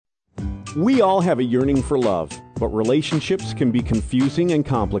We all have a yearning for love, but relationships can be confusing and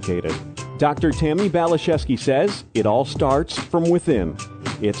complicated. Dr. Tammi Balashevsky says it all starts from within.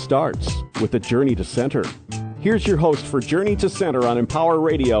 It starts with a journey to center. Here's your host for Journey to Center on Empower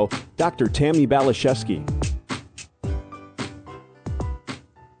Radio, Dr. Tammi Balashevsky.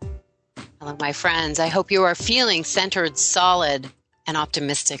 Hello, my friends. I hope you are feeling centered, solid, and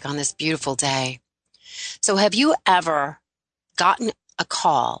optimistic on this beautiful day. So have you ever gotten a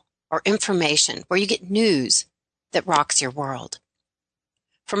call or information where you get news that rocks your world?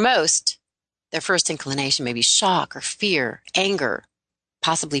 For most, their first inclination may be shock or fear, anger,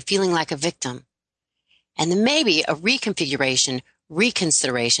 possibly feeling like a victim, and then maybe a reconfiguration,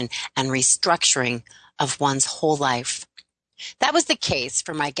 reconsideration, and restructuring of one's whole life. That was the case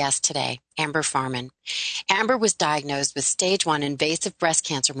for my guest today, Amber Farman. Amber was diagnosed with stage 1 invasive breast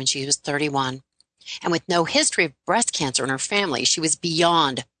cancer when she was 31. And with no history of breast cancer in her family, she was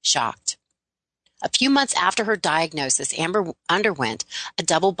beyond shocked. A few months after her diagnosis, Amber underwent a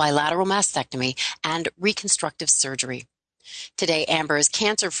double bilateral mastectomy and reconstructive surgery. Today, Amber is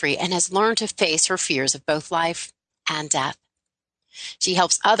cancer-free and has learned to face her fears of both life and death. She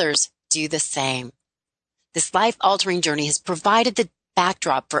helps others do the same. This life-altering journey has provided the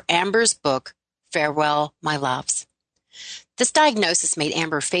backdrop for Amber's book, Farewell, My Loves. This diagnosis made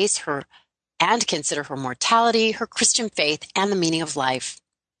Amber face her and consider her mortality, her Christian faith, and the meaning of life,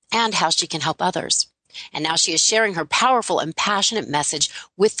 and how she can help others. And now she is sharing her powerful and passionate message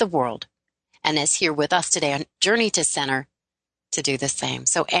with the world, and is here with us today on Journey to Center to do the same.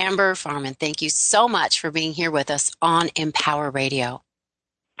 So Amber Farman, thank you so much for being here with us on Empower Radio.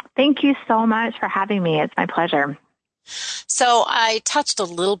 Thank you so much for having me. It's my pleasure. So I touched a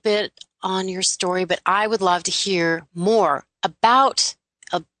little bit on your story, but I would love to hear more about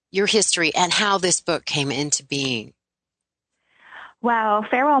your history and how this book came into being. Well,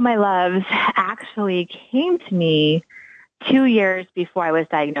 Farewell, My Loves actually came to me 2 years before I was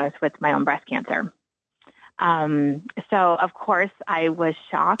diagnosed with my own breast cancer. So, of course, I was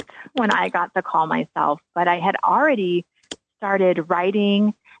shocked when I got the call myself, but I had already started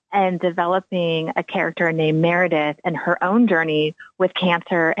writing and developing a character named Meredith and her own journey with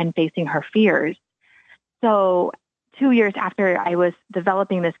cancer and facing her fears. So 2 years after I was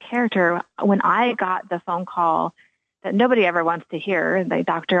developing this character, when I got the phone call that nobody ever wants to hear, the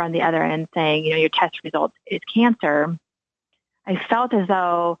doctor on the other end saying, your test result is cancer, I felt as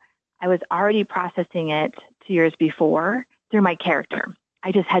though I was already processing it 2 years before through my character.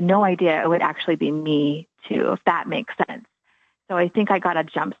 I just had no idea it would actually be me too, if that makes sense. So I think I got a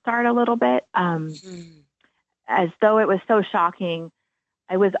jump start a little bit. As though it was so shocking,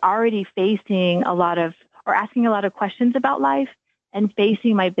 I was already facing asking a lot of questions about life and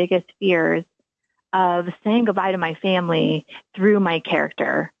facing my biggest fears of saying goodbye to my family through my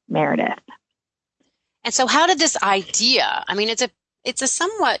character, Meredith. And so how did this idea, it's a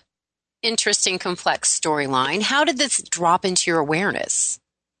somewhat interesting, complex storyline. How did this drop into your awareness?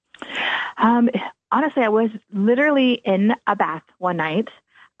 Honestly, I was literally in a bath one night.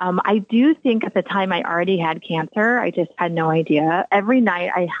 I do think at the time I already had cancer. I just had no idea. Every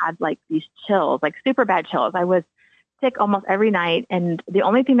night I had these chills, super bad chills. I was sick almost every night, and the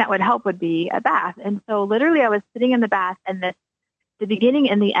only thing that would help would be a bath. And so literally I was sitting in the bath, and the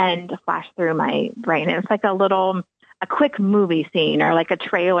beginning and the end flashed through my brain. It was like a quick movie scene, or like a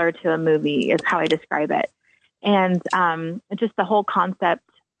trailer to a movie is how I describe it. And just the whole concept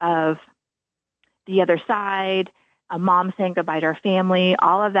of the other side, a mom saying goodbye to her family,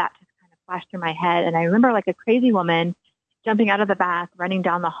 all of that just kind of flashed through my head. And I remember like a crazy woman jumping out of the bath, running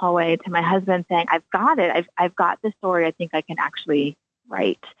down the hallway to my husband saying, I've got it. I've got the story I think I can actually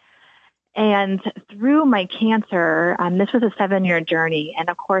write. And through my cancer, this was a 7-year journey. And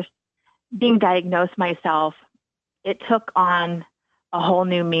of course, being diagnosed myself, it took on a whole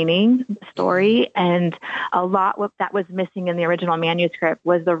new meaning, story, and a lot that was missing in the original manuscript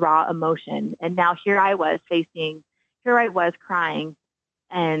was the raw emotion. And now here I was crying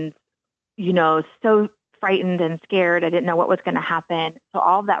and, so frightened and scared. I didn't know what was going to happen. So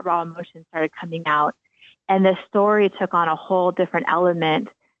all of that raw emotion started coming out. And the story took on a whole different element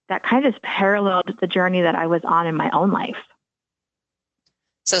that kind of paralleled the journey that I was on in my own life.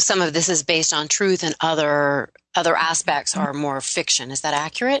 So some of this is based on truth and other aspects are more fiction. Is that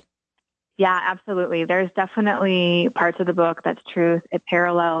accurate? Yeah, absolutely. There's definitely parts of the book that's truth. It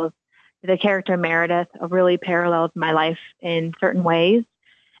parallels the character Meredith, really parallels my life in certain ways.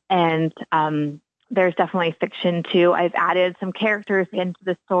 And there's definitely fiction too. I've added some characters into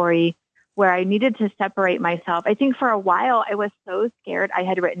the story where I needed to separate myself. I think for a while I was so scared I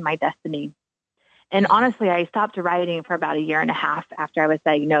had written my destiny. And honestly, I stopped writing for about a year and a half after I was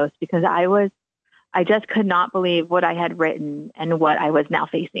diagnosed because I just could not believe what I had written and what I was now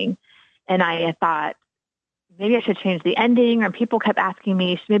facing. And I thought, maybe I should change the ending, or people kept asking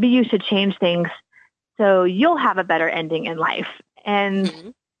me, maybe you should change things so you'll have a better ending in life.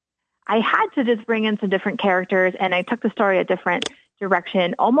 And I had to just bring in some different characters, and I took the story a different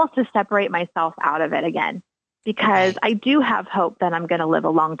direction, almost to separate myself out of it again, because I do have hope that I'm going to live a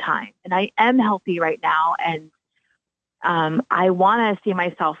long time, and I am healthy right now, and I want to see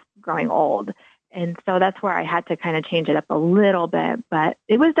myself growing old. And so that's where I had to kind of change it up a little bit, but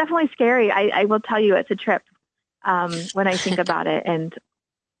it was definitely scary. I will tell you, it's a trip when I think about it, and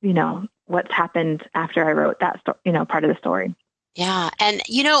what's happened after I wrote that part of the story. Yeah. And,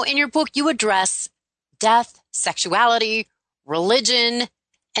 in your book, you address death, sexuality, religion,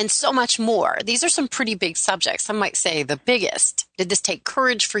 and so much more. These are some pretty big subjects. Some might say the biggest. Did this take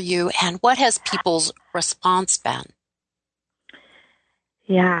courage for you? And what has people's response been?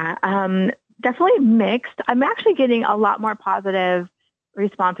 Yeah, definitely mixed. I'm actually getting a lot more positive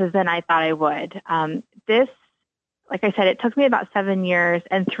responses than I thought I would. This, like I said, it took me about 7 years,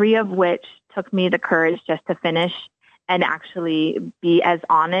 and 3 of which took me the courage just to finish and actually be as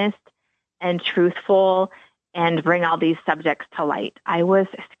honest and truthful and bring all these subjects to light. I was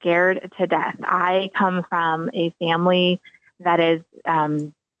scared to death. I come from a family that is,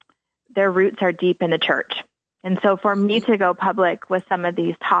 their roots are deep in the church. And so for me to go public with some of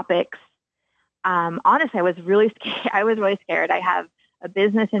these topics, honestly, I was really scared. I have a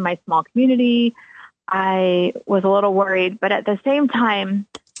business in my small community. I was a little worried, but at the same time,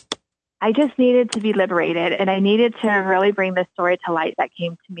 I just needed to be liberated, and I needed to really bring this story to light that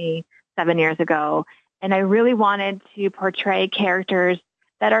came to me 7 years ago. And I really wanted to portray characters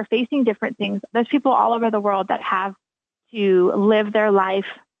that are facing different things. There's people all over the world that have to live their life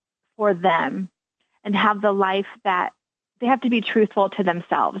for them and have the life that they have to be truthful to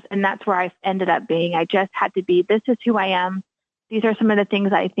themselves. And that's where I ended up being. I just had to be, this is who I am. These are some of the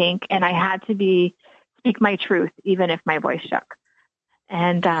things I think. And I had to speak my truth, even if my voice shook.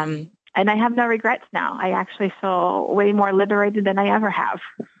 And I have no regrets now. I actually feel way more liberated than I ever have.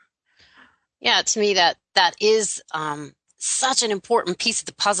 Yeah, to me, that is such an important piece of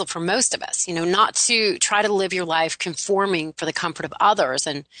the puzzle for most of us, not to try to live your life conforming for the comfort of others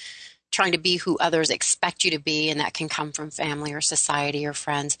and trying to be who others expect you to be, and that can come from family or society or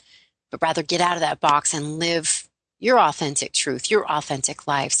friends, but rather get out of that box and live your authentic truth, your authentic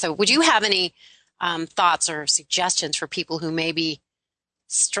life. So would you have any thoughts or suggestions for people who may be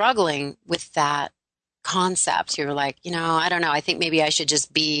struggling with that concept? You're like, I don't know, I think maybe I should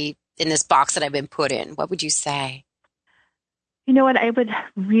just be in this box that I've been put in. What would you say? You know what? I would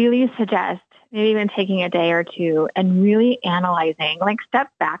really suggest maybe even taking a day or two and really analyzing, like step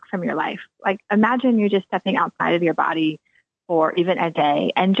back from your life. Like imagine you're just stepping outside of your body for even a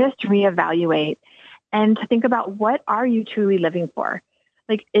day and just reevaluate and to think about, what are you truly living for?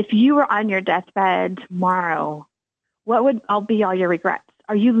 Like if you were on your deathbed tomorrow, what would be all your regrets?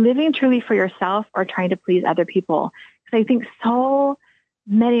 Are you living truly for yourself or trying to please other people? Because I think so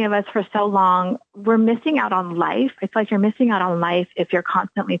many of us for so long, we're missing out on life. It's like you're missing out on life if you're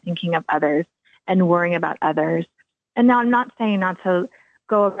constantly thinking of others and worrying about others. And now I'm not saying not to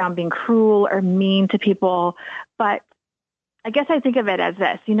go around being cruel or mean to people, but I guess I think of it as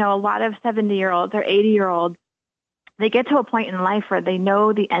this, a lot of 70-year-olds or 80-year-olds, they get to a point in life where they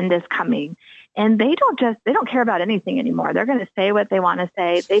know the end is coming, and they don't care about anything anymore. They're going to say what they want to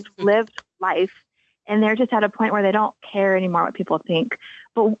say. They've lived life, and they're just at a point where they don't care anymore what people think.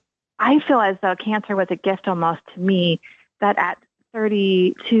 But I feel as though cancer was a gift almost to me, that at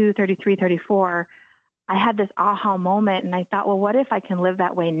 32, 33, 34, I had this aha moment, and I thought, well, what if I can live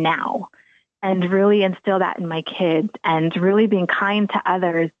that way now and really instill that in my kids and really being kind to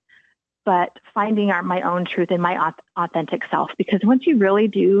others, but finding my own truth in my authentic self? Because once you really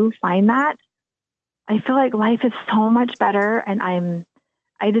do find that, I feel like life is so much better, and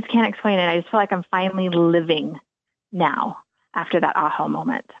I just can't explain it. I just feel like I'm finally living now after that aha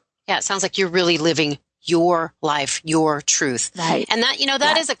moment. Yeah, it sounds like you're really living your life, your truth. Right. And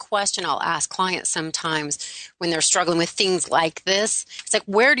that is a question I'll ask clients sometimes when they're struggling with things like this. It's like,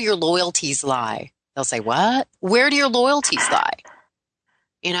 where do your loyalties lie? They'll say, what? Where do your loyalties lie?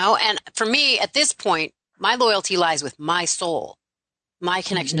 And for me at this point, my loyalty lies with my soul, my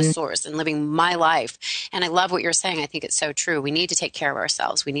connection to source, and living my life. And I love what you're saying. I think it's so true. We need to take care of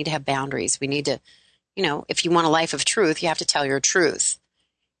ourselves. We need to have boundaries. We need to, if you want a life of truth, you have to tell your truth.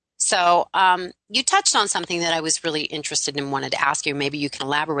 So you touched on something that I was really interested in and wanted to ask you. Maybe you can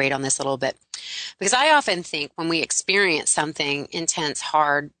elaborate on this a little bit. Because I often think when we experience something intense,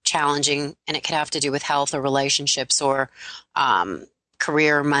 hard, challenging, and it could have to do with health or relationships or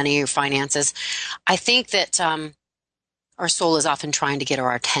career, money, or finances, I think that our soul is often trying to get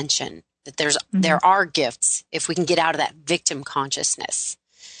our attention, that there are gifts if we can get out of that victim consciousness.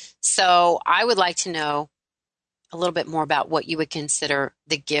 So I would like to know a little bit more about what you would consider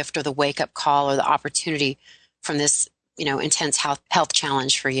the gift or the wake-up call or the opportunity from this, intense health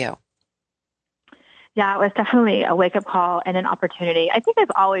challenge for you. Yeah, it was definitely a wake-up call and an opportunity. I think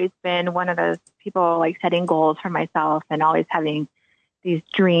I've always been one of those people like setting goals for myself and always having these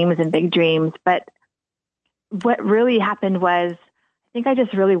dreams and big dreams. But what really happened was I think I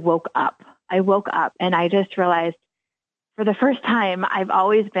just really woke up. I woke up and I just realized for the first time, I've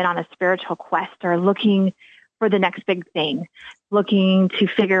always been on a spiritual quest or looking for the next big thing, looking to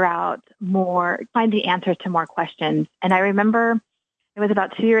figure out more, find the answers to more questions. And I remember it was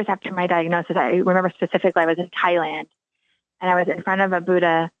about 2 years after my diagnosis. I remember specifically I was in Thailand and I was in front of a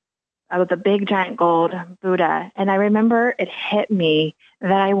Buddha, with a big giant gold Buddha. And I remember it hit me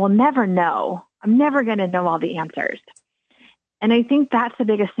that I will never know. I'm never going to know all the answers. And I think that's the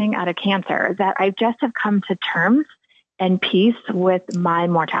biggest thing out of cancer, that I just have come to terms and peace with my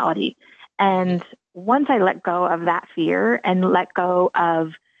mortality. And once I let go of that fear and let go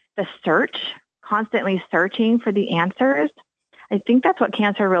of the search, constantly searching for the answers, I think that's what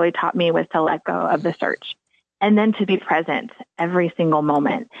cancer really taught me, was to let go of the search and then to be present every single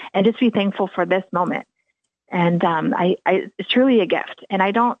moment and just be thankful for this moment. And it's truly a gift. And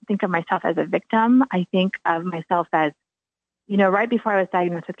I don't think of myself as a victim. I think of myself as, right before I was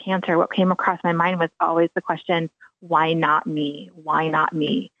diagnosed with cancer, what came across my mind was always the question, why not me? Why not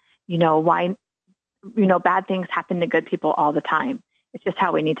me? Why, bad things happen to good people all the time. It's just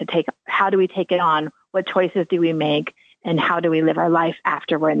how we need to how do we take it on? What choices do we make? And how do we live our life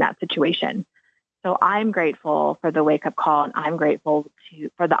after we're in that situation? So I'm grateful for the wake-up call, and I'm grateful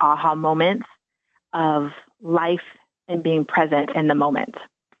for the aha moments of life and being present in the moment.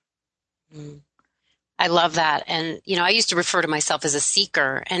 I love that. And, I used to refer to myself as a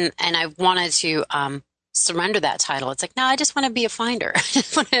seeker, and I wanted to surrender that title. It's like, no, I just want to be a finder. I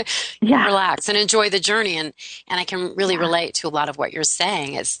just want to relax and enjoy the journey. And I can really relate to a lot of what you're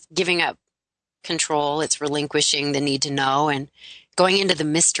saying. It's giving up control. It's relinquishing the need to know and going into the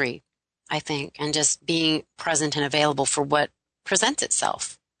mystery, I think, and just being present and available for what presents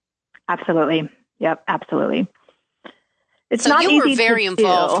itself. Absolutely. Yep, absolutely. It's so not you easy were very to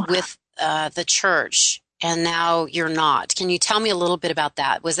involved do. with the church, and now you're not. Can you tell me a little bit about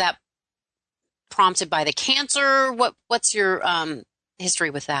that? Was that prompted by the cancer? What's your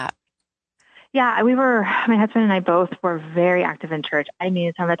history with that? Yeah, my husband and I both were very active in church. I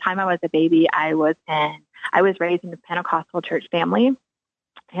mean, from the time I was a baby, I was raised in a Pentecostal church family.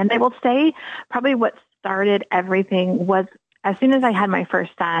 And I will say probably what started everything was as soon as I had my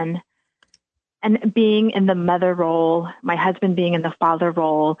first son and being in the mother role, my husband being in the father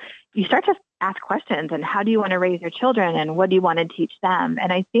role, you start to ask questions and how do you want to raise your children and what do you want to teach them?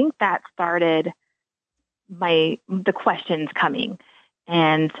 And I think that started the questions coming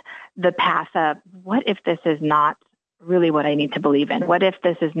and the path of what if this is not really what I need to believe in? What if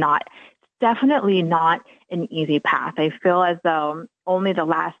this is definitely not an easy path? I feel as though only the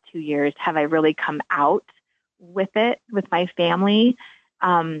last 2 years have I really come out with it, with my family,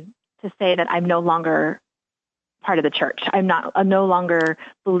 to say that I'm no longer part of the church. I'm no longer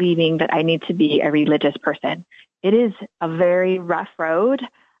believing that I need to be a religious person. It is a very rough road.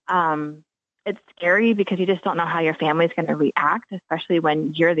 It's scary because you just don't know how your family is going to react, especially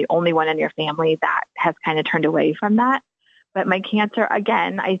when you're the only one in your family that has kind of turned away from that. But my cancer,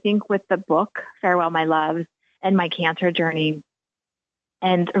 again, I think with the book, Farewell, My Loves, and my cancer journey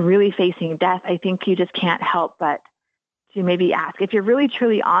and really facing death, I think you just can't help but to maybe ask, if you're really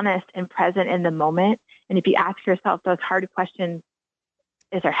truly honest and present in the moment, and if you ask yourself those hard questions,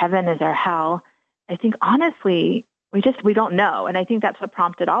 is there heaven, is there hell? I think honestly, we don't know. And I think that's what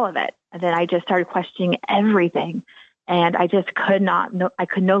prompted all of it. And then I just started questioning everything. And I just could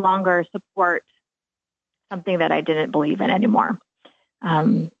no longer support something that I didn't believe in anymore.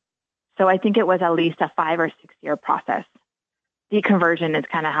 So I think it was at least a 5 or 6 year process. Deconversion is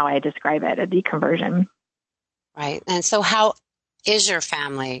kind of how I describe it, a deconversion. Right. And so how is your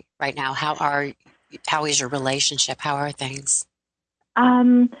family right now? How is your relationship? How are things?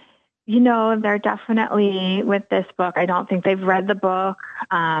 They're definitely with this book. I don't think they've read the book.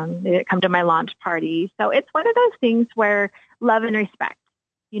 They didn't come to my launch party. So it's one of those things where love and respect,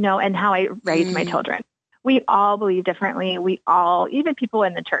 and how I raise my children. we all believe differently. We all, even people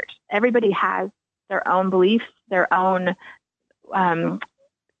in the church, everybody has their own beliefs, their own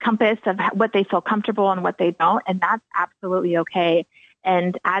compass of what they feel comfortable and what they don't. And that's absolutely okay.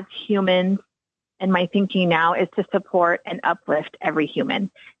 And as humans, and my thinking now is to support and uplift every human.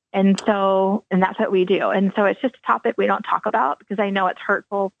 And that's what we do. And so it's just a topic we don't talk about because I know it's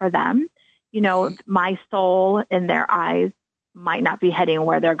hurtful for them. You know, my soul in their eyes might not be heading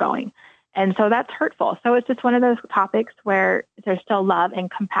where they're going. And so that's hurtful. So it's just one of those topics where there's still love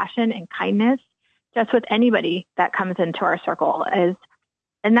and compassion and kindness just with anybody that comes into our circle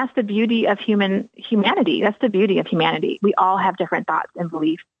and that's the beauty of humanity. That's the beauty of humanity. We all have different thoughts and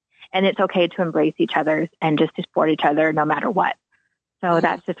beliefs, and it's okay to embrace each other and just to support each other no matter what. So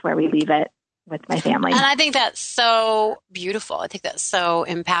that's just where we leave it with my family. And I think that's so beautiful. I think that's so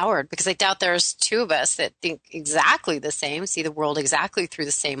empowered because I doubt there's two of us that think exactly the same, see the world exactly through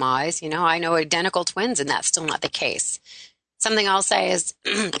the same eyes. You know, I know identical twins, and that's still not the case. Something I'll say is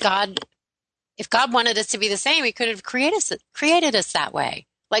if God wanted us to be the same, he could have created us that way.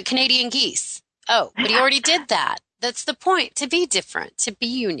 Like Canadian geese. Oh, but he already did that. That's the point, to be different, to be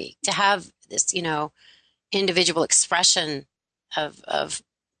unique, to have this, you know, individual expression of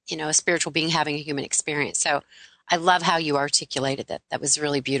you know, a spiritual being having a human experience. So I love how you articulated that. That was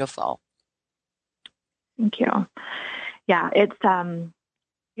really beautiful. Thank you. Yeah, it's,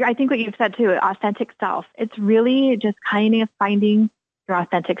 I think what you've said too, authentic self. It's really just kind of finding your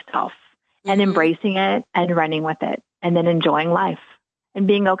authentic self and embracing it and running with it and then enjoying life. And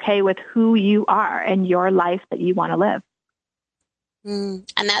being okay with who you are and your life that you want to live. And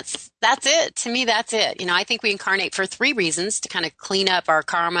that's it. To me, that's it. You know, I think we incarnate for 3 reasons: to kind of clean up our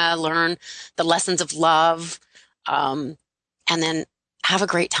karma, learn the lessons of love, and then have a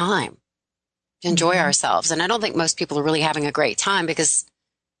great time, to enjoy ourselves. And I don't think most people are really having a great time because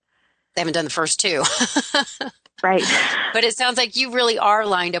they haven't done the first 2. Right. But it sounds like you really are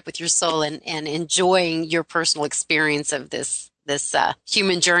lined up with your soul and enjoying your personal experience of this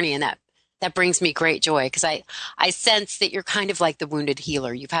human journey, and that brings me great joy because I sense that you're kind of like the wounded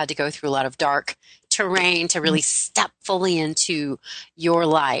healer. You've had to go through a lot of dark terrain to really step fully into your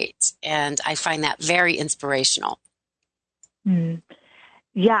light, and I find that very inspirational.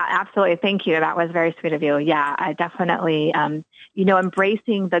 Yeah, absolutely. Thank you. That was very sweet of you. Yeah, I definitely, you know,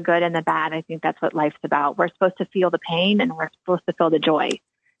 embracing the good and the bad. I think that's what life's about. We're supposed to feel the pain and we're supposed to feel the joy.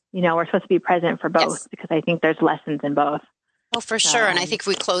 You know, we're supposed to be present for both because I think there's lessons in both. Well, for sure. And I think if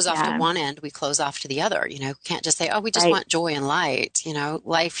we close off to one end, we close off to the other. You know, we can't just say, oh, we just want joy and light. You know,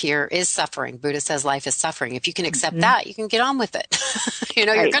 life here is suffering. Buddha says life is suffering. If you can accept that, you can get on with it. You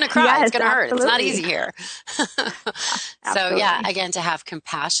know, you're going to cry. Yes, it's going to hurt. It's not easy here. So, yeah, again, to have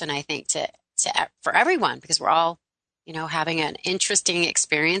compassion, I think, to for everyone, because we're all, you know, having an interesting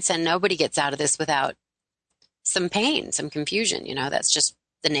experience, and nobody gets out of this without some pain, some confusion. You know, that's just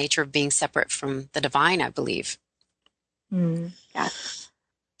the nature of being separate from the divine, I believe. Yes.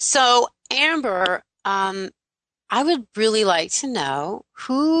 So, Amber, I would really like to know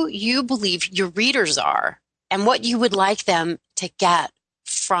who you believe your readers are and what you would like them to get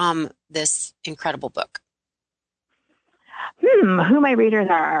from this incredible book. Who my readers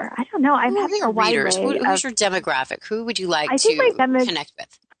are? I don't know. I've had a wide readers. array. Who's your demographic? Who would you like to connect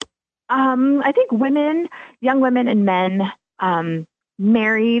with? I think women, young women and men,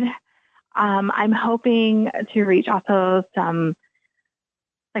 married. I'm hoping to reach also some,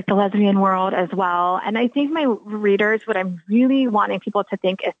 like the lesbian world as well. And I think my readers, what I'm really wanting people to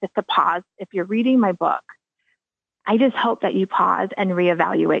think is just to pause. If you're reading my book, I just hope that you pause and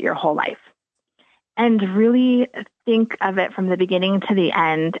reevaluate your whole life and really think of it from the beginning to the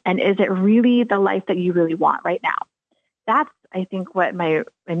end. And is it really the life that you really want right now? That's, I think, what my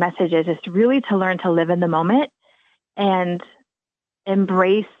message is really to learn to live in the moment and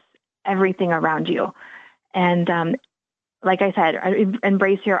embrace everything around you. And like I said,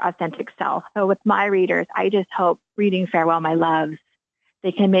 embrace your authentic self. So with my readers, I just hope reading Farewell, My Loves,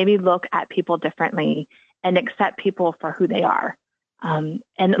 they can maybe look at people differently and accept people for who they are. And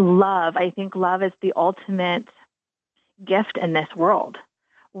love, I think love is the ultimate gift in this world.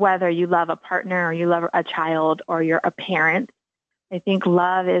 Whether you love a partner or you love a child or you're a parent, I think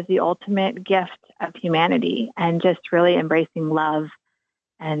love is the ultimate gift of humanity, and just really embracing love.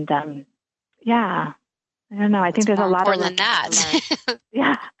 And I don't know. I think there's a lot more than that.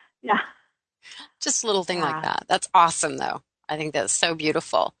 Yeah. Just a little thing like that. That's awesome, though. I think that's so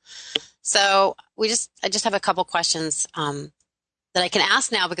beautiful. So I just have a couple questions that I can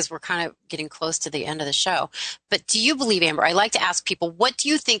ask now because we're kind of getting close to the end of the show. But do you believe, Amber? I like to ask people, what do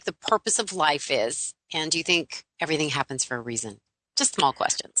you think the purpose of life is? And do you think everything happens for a reason? Just small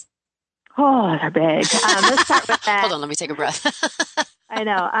questions. Oh, they're big. Let's start with that. Hold on, let me take a breath. I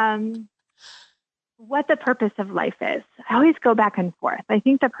know. What the purpose of life is. I always go back and forth. I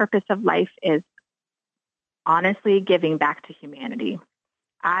think the purpose of life is honestly giving back to humanity.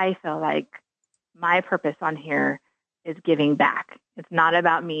 I feel like my purpose on here is giving back. It's not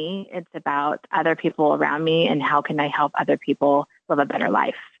about me. It's about other people around me and how can I help other people live a better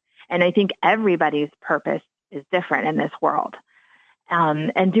life. And I think everybody's purpose is different in this world.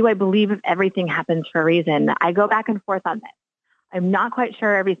 And do I believe everything happens for a reason? I go back and forth on this. I'm not quite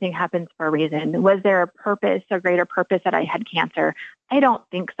sure everything happens for a reason. Was there a purpose, a greater purpose that I had cancer? I don't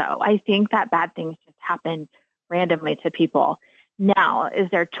think so. I think that bad things just happen randomly to people. Now, is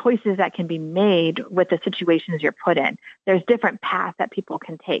there choices that can be made with the situations you're put in? There's different paths that people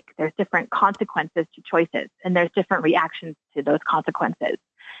can take. There's different consequences to choices, and there's different reactions to those consequences.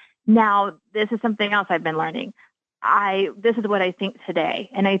 Now, this is something else I've been learning. This is what I think today.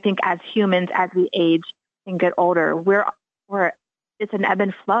 And I think as humans, as we age and get older, it's an ebb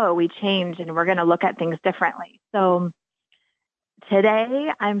and flow. We change and we're going to look at things differently. So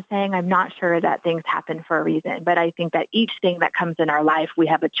today I'm saying I'm not sure that things happen for a reason, but I think that each thing that comes in our life, we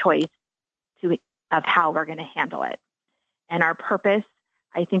have a choice of how we're going to handle it. And our purpose,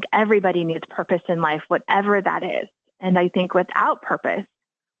 I think everybody needs purpose in life, whatever that is. And I think without purpose,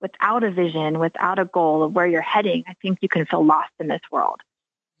 without a vision, without a goal of where you're heading, I think you can feel lost in this world.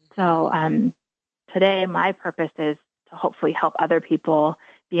 So today my purpose is to hopefully help other people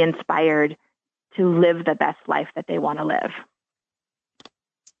be inspired to live the best life that they want to live.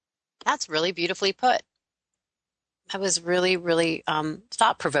 That's really beautifully put. That was really, really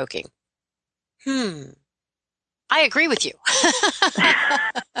thought-provoking. I agree with you.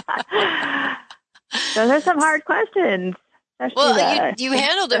 Those are some hard questions. Well, you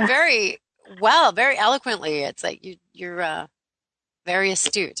handled it very well, very eloquently. It's like you're very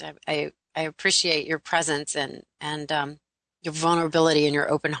astute. I appreciate your presence and your vulnerability and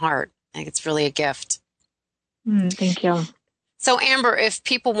your open heart. I think it's really a gift. Thank you. So, Amber, if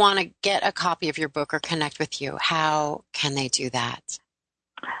people want to get a copy of your book or connect with you, how can they do that?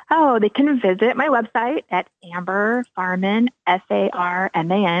 Oh, they can visit my website at Amber Farman,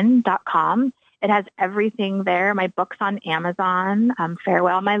 FARMAN.com. It has everything there. My book's on Amazon,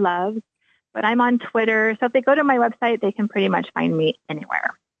 Farewell, My Loves. But I'm on Twitter. So if they go to my website, they can pretty much find me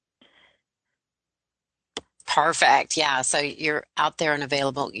anywhere. Perfect. Yeah. So you're out there and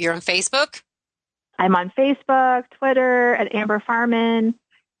available. You're on Facebook? I'm on Facebook, Twitter, at Amber Farman.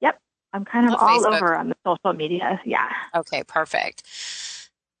 Yep. I'm kind of all over on the social media. Yeah. Okay, perfect.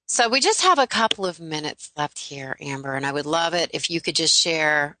 So we just have a couple of minutes left here, Amber, and I would love it if you could just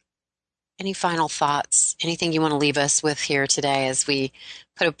share any final thoughts, anything you want to leave us with here today as we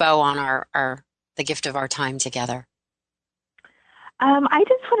put a bow on the gift of our time together. I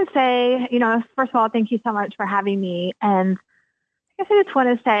just want to say, first of all, thank you so much for having me. And I guess I just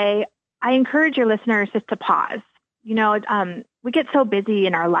want to say, I encourage your listeners just to pause. We get so busy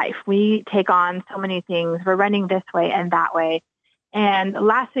in our life. We take on so many things. We're running this way and that way. And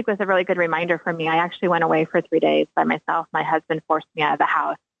last week was a really good reminder for me. I actually went away for 3 days by myself. My husband forced me out of the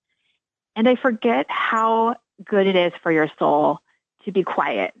house. And I forget how good it is for your soul to be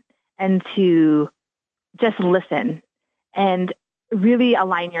quiet and to just listen and really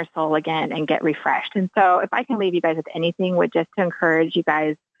align your soul again and get refreshed. And so if I can leave you guys with anything, would just to encourage you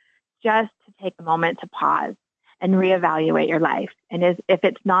guys just to take a moment to pause and reevaluate your life. And if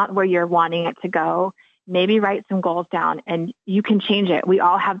it's not where you're wanting it to go, maybe write some goals down and you can change it. We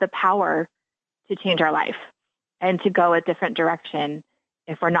all have the power to change our life and to go a different direction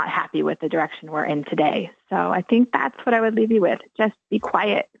if we're not happy with the direction we're in today. So I think that's what I would leave you with. Just be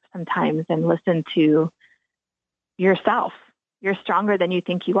quiet sometimes and listen to yourself. You're stronger than you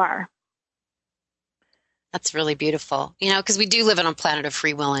think you are. That's really beautiful. Because we do live on a planet of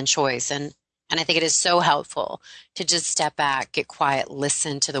free will and choice. And I think it is so helpful to just step back, get quiet,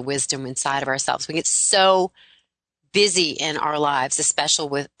 listen to the wisdom inside of ourselves. We get so busy in our lives, especially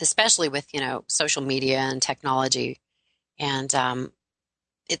with social media and technology. And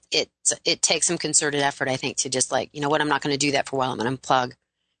it takes some concerted effort, I think, to just I'm not going to do that for a while. I'm going to unplug and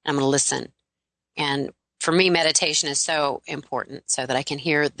I'm going to listen. And for me, meditation is so important so that I can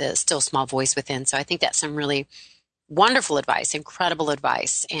hear the still small voice within. So I think that's some really wonderful advice, incredible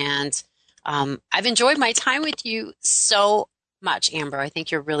advice. And I've enjoyed my time with you so much, Amber. I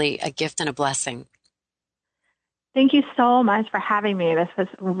think you're really a gift and a blessing. Thank you so much for having me. This was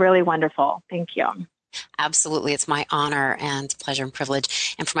really wonderful. Thank you. Absolutely. It's my honor and pleasure and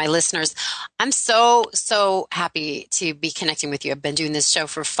privilege. And for my listeners, I'm so, so happy to be connecting with you. I've been doing this show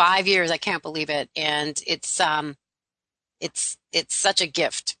for 5 years. I can't believe it. And it's such a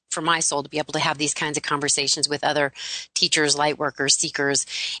gift for my soul to be able to have these kinds of conversations with other teachers, light workers, seekers.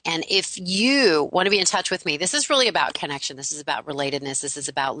 And if you want to be in touch with me, this is really about connection. This is about relatedness. This is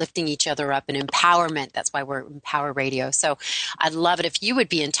about lifting each other up and empowerment. That's why we're Empower Radio. So I'd love it if you would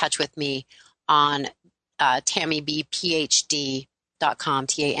be in touch with me on TammiBPhD.com,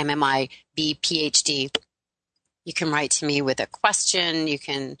 TAMMIBPhD. You can write to me with a question. You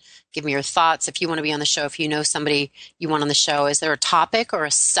can give me your thoughts. If you want to be on the show, if you know somebody you want on the show, is there a topic or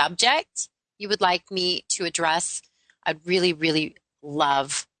a subject you would like me to address? I'd really, really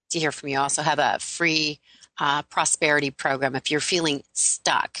love to hear from you. I also have a free prosperity program. If you're feeling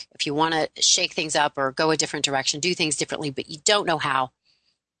stuck, if you want to shake things up or go a different direction, do things differently, but you don't know how,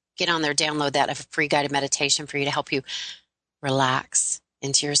 get on there, download that. I have a free guided meditation for you to help you relax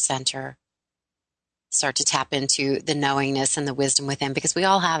into your center. Start to tap into the knowingness and the wisdom within, because we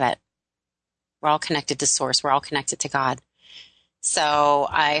all have it. We're all connected to Source. We're all connected to God. So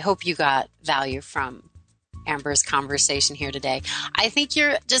I hope you got value from Amber's conversation here today. I think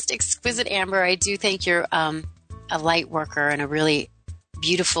you're just exquisite, Amber. I do think you're a light worker in a really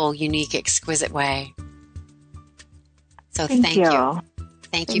beautiful, unique, exquisite way. So thank you.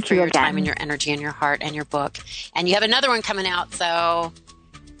 Thank you for your time and your energy and your heart and your book. And you have another one coming out, so...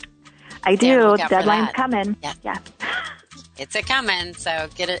 I do. Deadline's coming. Yeah. It's a coming. So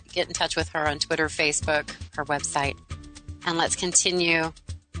get in touch with her on Twitter, Facebook, her website. And let's continue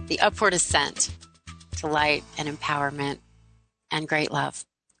the upward ascent to light and empowerment and great love.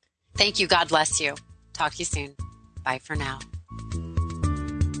 Thank you. God bless you. Talk to you soon. Bye for now.